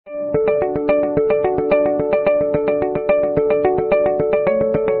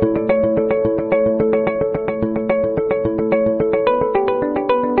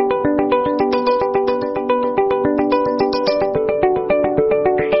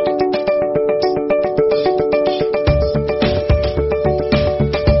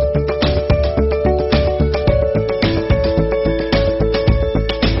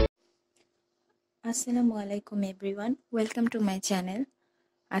Everyone, welcome to my channel.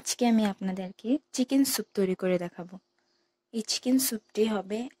 আজকে আমি আপনাদেরকে চিকেন স্যুপ তৈরি করে দেখাবো। এই চিকেন স্যুপটি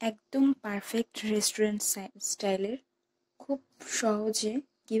হবে একদম পারফেক্ট রেস্টুরেন্ট স্টাইলের। খুব সহজে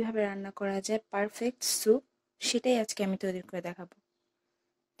কিভাবে রান্না করা যায় পারফেক্ট স্যুপ, সেটাই আজকে আমি তৈরি করে দেখাবো।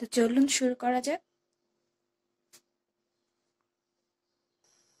 তো চলুন শুরু করা যাক।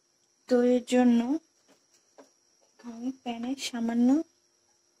 তৈরির জন্য আমি প্যানে সামান্য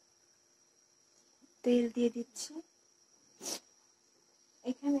তেল দিয়ে দিচ্ছি।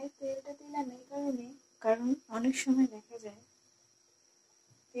 এখানে তেলটা দিলাম এই কারণ অনেক সময় দেখা যায়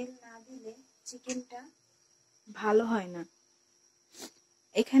তেল না দিলে চিকেনটা ভালো হয় না।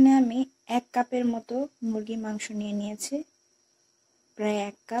 এখানে আমি 1 কাপের মতো মুরগি মাংস নিয়ে নিয়েছি। প্রায়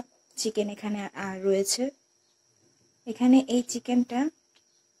 1 কাপ চিকেন এখানে আর রয়েছে। এখানে এই চিকেনটা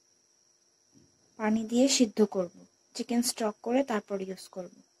পানি দিয়ে সিদ্ধ করব। চিকেন স্টক করে তারপর ইউজ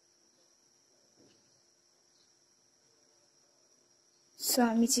করব। সো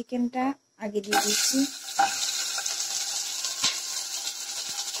আমি চিকেনটা আগে দিয়ে দিচ্ছি।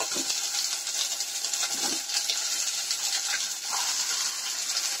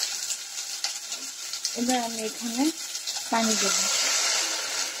 এবার আমি এখানে পানি দেব।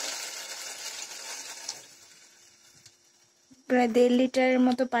 প্রায় 1.5 লিটারের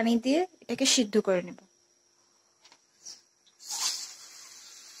মতো পানি দিয়ে এটাকে সিদ্ধ করে নেব।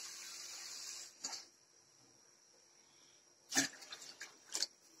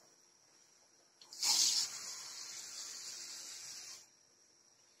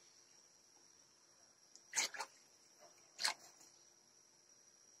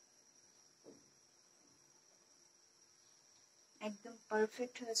 একদম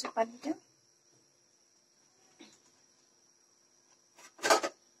পারফেক্ট হয়েছে পানিটা।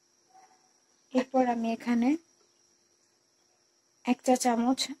 এরপর আমি এখানে 1 চা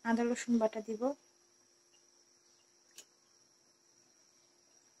চামচ আদা রসুন বাটা দিব।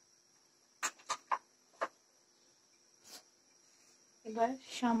 এবার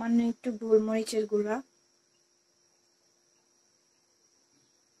সামান্য একটু গোলমরিচের গুঁড়া,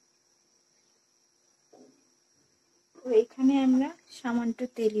 তো এখানে আমরা সামান্য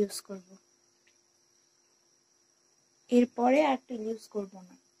তেল ইউজ করব। এরপরে আর তেল ইউজ করব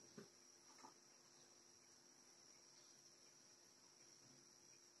না।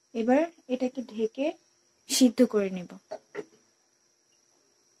 এবার এটাকে ঢেকে সিদ্ধ করে নেব।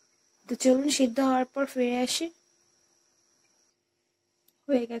 তো চলুন সিদ্ধ হওয়ার পর ফিরে আসি।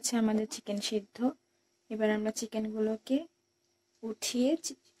 হয়ে গেছে আমাদের চিকেন সিদ্ধ। এবার আমরা চিকেনগুলোকে উঠিয়ে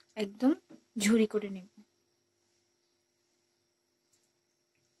একদম ঝুরি করে নেব।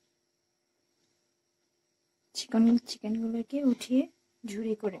 চিকেনগুলোকে উঠিয়ে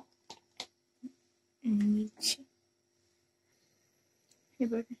ঝুরি করে নিচ্ছি।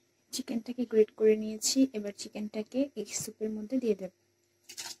 এবার চিকেনটাকে গ্রেট করে নিয়েছি। এবার চিকেনটাকে এই স্যুপের মধ্যে দিয়ে দেব।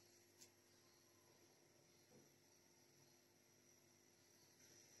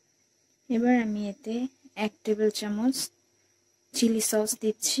 এবার আমি এতে 1 টেবিল চামচ চিলি সস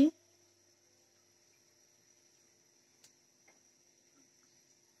দিচ্ছি।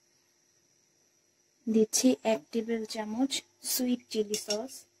 দিচ্ছি 1 টেবিল চামচ সুইট চিলি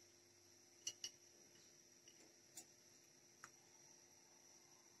সস।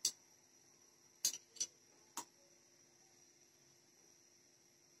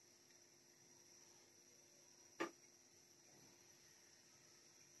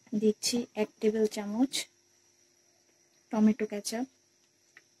 দিচ্ছি 1 টেবিল চামচ টমেটো কেচাপ।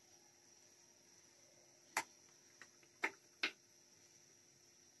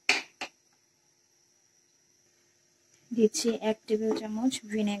 দিচ্ছি 1 টেবিল চামচ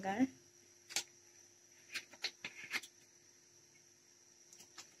ভিনেগার।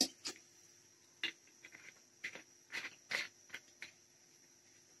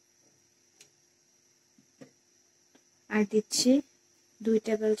 আর দিচ্ছি 2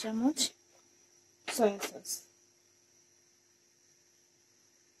 টেবিল চামচ সয়া সস।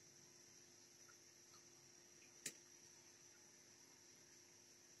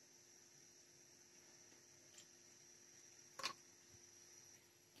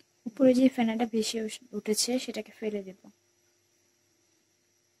 উপরে যে ফেনাটা ভেসে উঠেছে সেটাকে ফেলে দেব।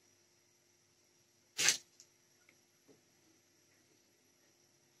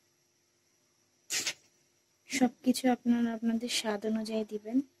 সবকিছু আপনারা আপনাদের স্বাদ অনুযায়ী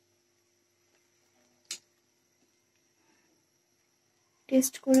দিবেন।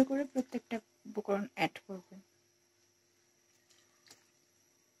 টেস্ট করে করে প্রত্যেকটা উপকরণ অ্যাড করবেন।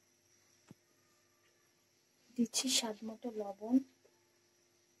 দিচ্ছি স্বাদ মতো লবণ।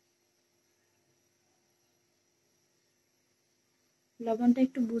 লবণটা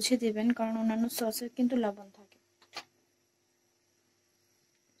একটু বুঝে দেবেন কারণ অন্যান্য সসে কিন্তু লবণ থাকে।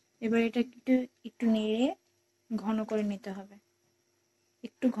 এবার এটা একটু একটু নেড়ে ঘন করে নিতে হবে।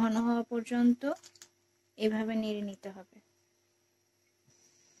 একটু ঘন হওয়া পর্যন্ত এভাবে নেড়ে নিতে হবে।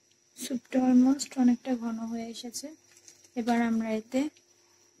 স্যুপটা অলমোস্ট অনেকটা ঘন হয়ে এসেছে। এবার আমরা এতে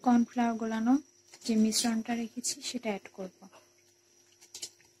কর্নফ্লাওয়ার গোলানো যে মিশ্রণটা রেখেছি সেটা অ্যাড করব।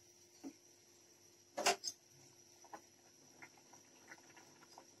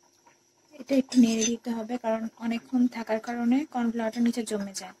 এটা একটু নেড়ে দিতে হবে, কারণ অনেকক্ষণ থাকার কারণে কর্নফ্লাওয়ারটা নিচে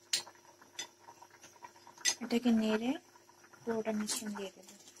জমে যায়। এটাকে নেড়ে পুরোটা মিশ্রণ দিয়ে দেব।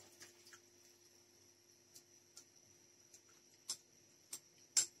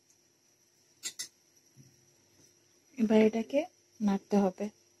 এবার এটাকে নাড়তে হবে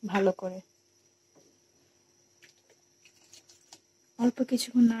ভালো করে। অল্প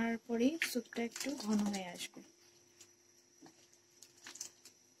কিছুক্ষণ নাড়ার পরেই স্যুপটা একটু ঘন হয়ে আসবে।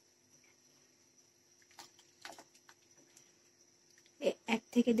 1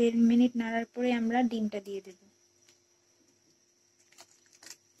 থেকে 1.5 মিনিট নাড়ার পরে আমরা ডিমটা দিয়ে দেব।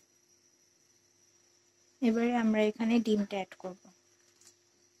 এবারে আমরা এখানে ডিমটা অ্যাড করব।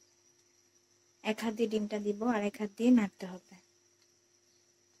 1 হাত দিয়ে ডিমটা দিব আর 1 হাত দিয়ে নাড়তে হবে।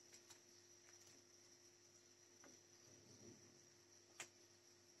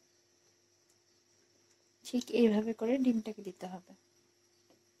 ঠিক এইভাবে করে ডিমটাকে দিতে হবে।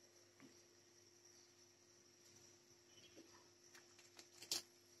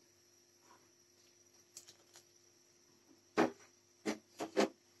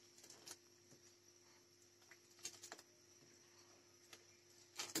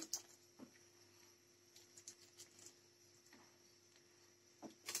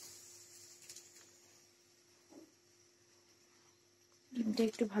 ডিমটা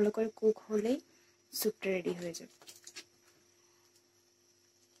একটু ভালো করে কুক হলেই স্যুপটা রেডি হয়ে যাবে।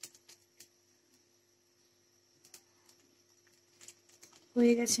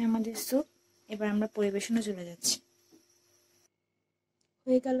 হয়ে গেছে আমাদের স্যুপ। এবার আমরা পরিবেশনে চলে যাচ্ছি।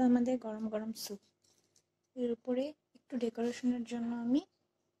 হয়ে গেল আমাদের গরম গরম স্যুপ। এর উপরে একটু ডেকোরেশনের জন্য আমি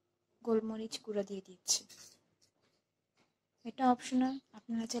গোলমরিচ গুঁড়া দিয়ে দিচ্ছি। এটা অপশনাল,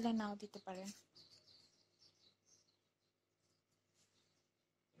 আপনারা চাইলে নাও দিতে পারেন।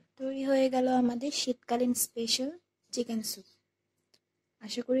 তৈরি হয়ে গেল আমাদের শীতকালীন স্পেশাল চিকেন স্যুপ।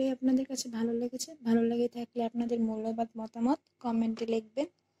 আশা করি আপনাদের কাছে ভালো লেগেছে। ভালো লেগে থাকলে আপনাদের মূল্যবান মতামত কমেন্টে লিখবেন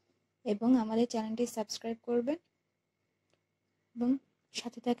এবং আমাদের চ্যানেলটি সাবস্ক্রাইব করবেন এবং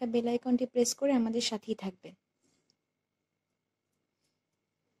সাথে থাকা বেল আইকনটি প্রেস করে আমাদের সাথেই থাকবেন।